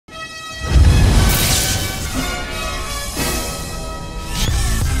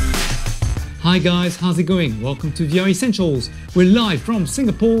Hi guys, how's it going? Welcome to VR Essentials. We're live from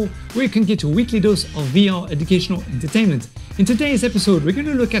Singapore, where you can get your weekly dose of VR educational entertainment. In today's episode, we're going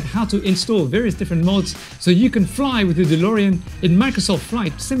to look at how to install various different mods so you can fly with the Delorean in Microsoft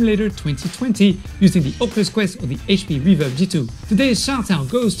Flight Simulator 2020 using the Oculus Quest or the HP Reverb G2. Today's shout out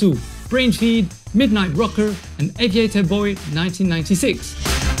goes to Brainfeed, Midnight Rocker, and Aviator Boy 1996.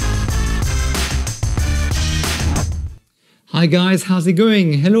 Hi guys, how's it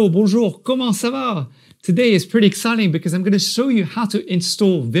going? Hello, bonjour, comment ça va? Today is pretty exciting because I'm going to show you how to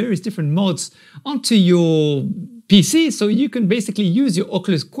install various different mods onto your PC so you can basically use your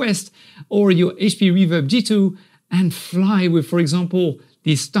Oculus Quest or your HP Reverb G2 and fly with, for example,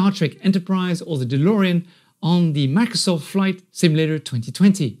 the Star Trek Enterprise or the Delorean on the Microsoft Flight Simulator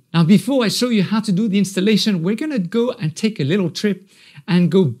 2020. Now, before I show you how to do the installation, we're going to go and take a little trip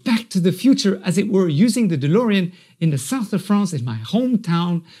and go back to the future, as it were, using the Delorean in the south of France in my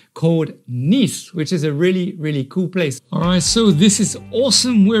hometown called Nice, which is a really, really cool place. All right, so this is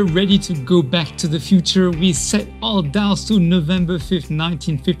awesome. We're ready to go back to the future. We set our dials to November 5th,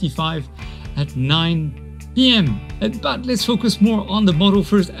 1955 at 9 p.m. But let's focus more on the model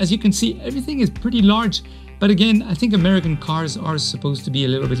first. As you can see, everything is pretty large. But again, I think American cars are supposed to be a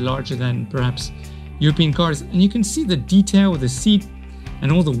little bit larger than perhaps European cars. And you can see the detail with the seat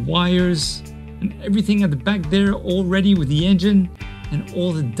and all the wires and everything at the back there already with the engine and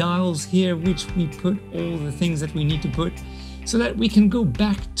all the dials here, which we put all the things that we need to put so that we can go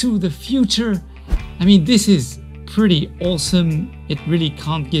back to the future. I mean, this is pretty awesome. It really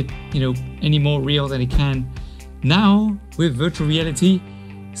can't get, any more real than it can now with virtual reality.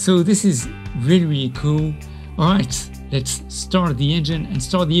 So this is really, really cool. All right, let's start the engine and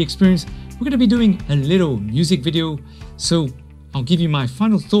start the experience. We're going to be doing a little music video. So I'll give you my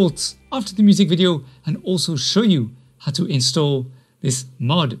final thoughts after the music video and also show you how to install this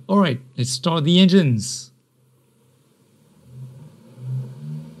mod. All right, let's start the engines.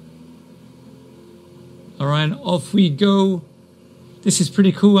 All right, off we go. This is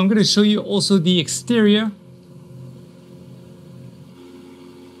pretty cool. I'm going to show you also the exterior.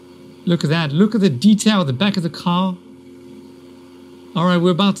 Look at that. Look at the detail at the back of the car. All right,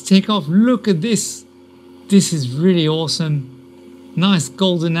 we're about to take off. Look at this. This is really awesome. Nice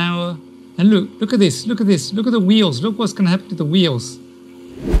golden hour. And look at this. Look at this. Look at the wheels. Look what's going to happen to the wheels.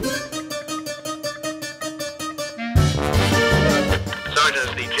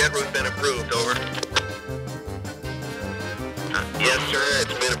 Sergeant, the jet route's been approved. Over. Yes, sir.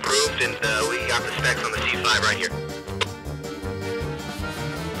 It's been approved, and we got the specs on the C5 right here.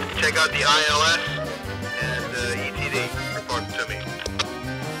 Check out the ILS and ETD. Report to me.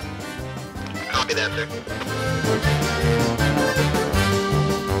 Copy that, sir.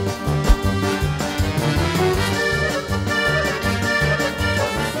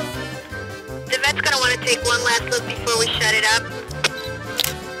 The vet's going to want to take one last look before we shut it up.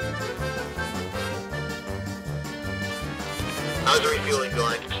 How's the refueling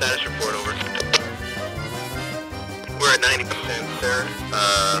going? Status report, over. We're at 90%, sir.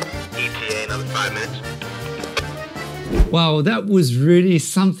 ETA, another 5 minutes. Wow, that was really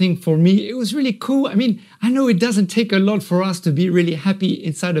something for me. It was really cool. I mean, I know it doesn't take a lot for us to be really happy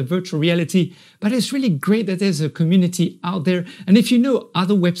inside of virtual reality, but it's really great that there's a community out there. And if you know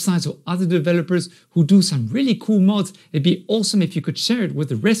other websites or other developers who do some really cool mods, it'd be awesome if you could share it with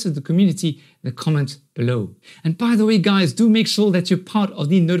the rest of the community in the comments below. And by the way, guys, do make sure that you're part of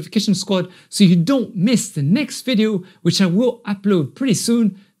the notification squad so you don't miss the next video, which I will upload pretty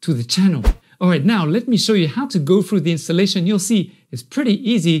soon to the channel. All right, now let me show you how to go through the installation. You'll see it's pretty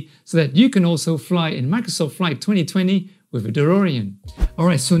easy so that you can also fly in Microsoft Flight 2020 with a Delorean. All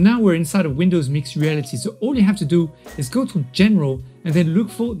right, so now we're inside of Windows Mixed Reality. So all you have to do is go to General and then look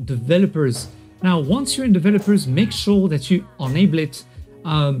for Developers. Now, once you're in Developers, make sure that you enable it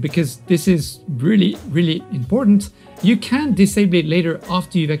because this is really, really important. You can disable it later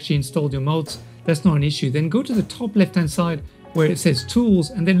after you've actually installed your mods. That's not an issue. Then go to the top left-hand side where it says Tools,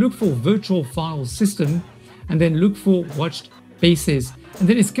 and then look for Virtual File System, and then look for Watched Bases. And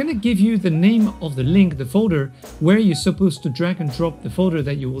then it's going to give you the name of the link, the folder, where you're supposed to drag and drop the folder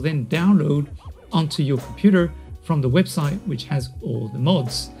that you will then download onto your computer from the website, which has all the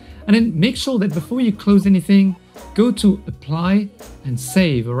mods. And then make sure that before you close anything, go to Apply and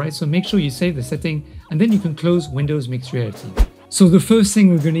Save, all right? So make sure you save the setting, and then you can close Windows Mixed Reality. So the first thing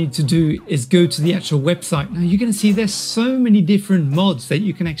we're going to need to do is go to the actual website. Now you're going to see there's so many different mods that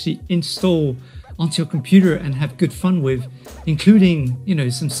you can actually install onto your computer and have good fun with, including,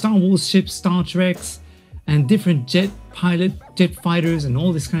 some Star Wars ships, Star Treks, and different jet fighters and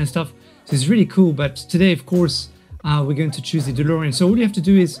all this kind of stuff. So it's really cool. But today, of course, we're going to choose the Delorean. So all you have to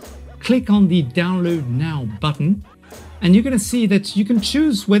do is click on the download now button, and you're going to see that you can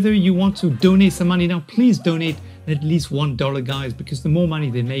choose whether you want to donate some money. Now, please donate at least $1, guys, because the more money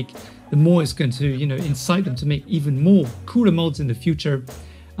they make, the more it's going to, incite them to make even more cooler mods in the future.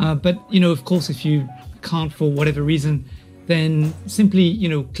 But, of course, if you can't for whatever reason, then simply,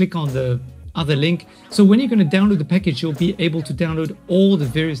 click on the other link. So when you're going to download the package, you'll be able to download all the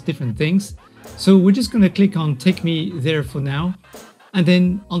various different things. So we're just going to click on take me there for now. And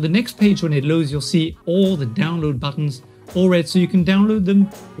then on the next page, when it loads, you'll see all the download buttons all red. So you can download them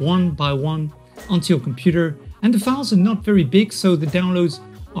one by one onto your computer. And the files are not very big, so the downloads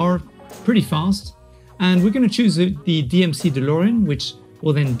are pretty fast. And we're going to choose the DMC Delorean, which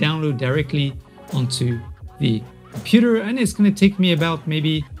will then download directly onto the computer. And it's going to take me about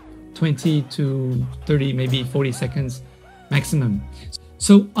maybe 20 to 30, maybe 40 seconds maximum.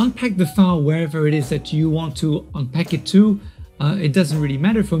 So unpack the file wherever it is that you want to unpack it to. It doesn't really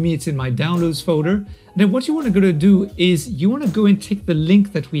matter for me, it's in my downloads folder. Then what you want to go to do is you want to go and take the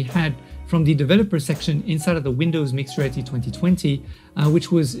link that we had from the developer section inside of the Windows Mixed Reality 2020,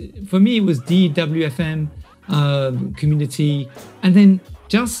 which was, for me, it was DWFM community, and then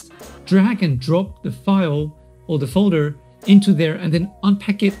just drag and drop the file or the folder into there and then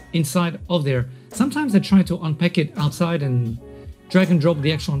unpack it inside of there. Sometimes I try to unpack it outside and drag and drop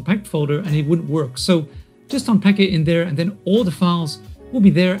the actual unpacked folder and it wouldn't work. So just unpack it in there and then all the files will be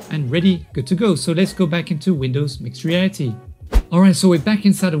there and ready, good to go. So let's go back into Windows Mixed Reality. Alright, so we're back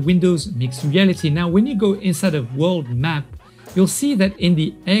inside of Windows Mixed Reality. Now when you go inside of World Map, you'll see that in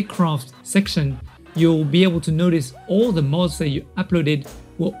the aircraft section, you'll be able to notice all the mods that you uploaded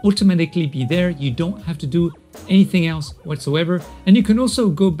will automatically be there. You don't have to do anything else whatsoever. And you can also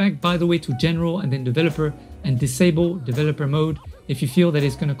go back, by the way, to General and then Developer and disable Developer mode if you feel that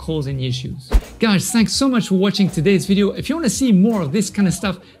it's going to cause any issues. Guys, thanks so much for watching today's video. If you want to see more of this kind of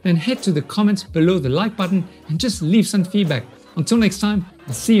stuff, then head to the comments below the like button and just leave some feedback. Until next time,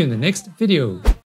 I'll see you in the next video.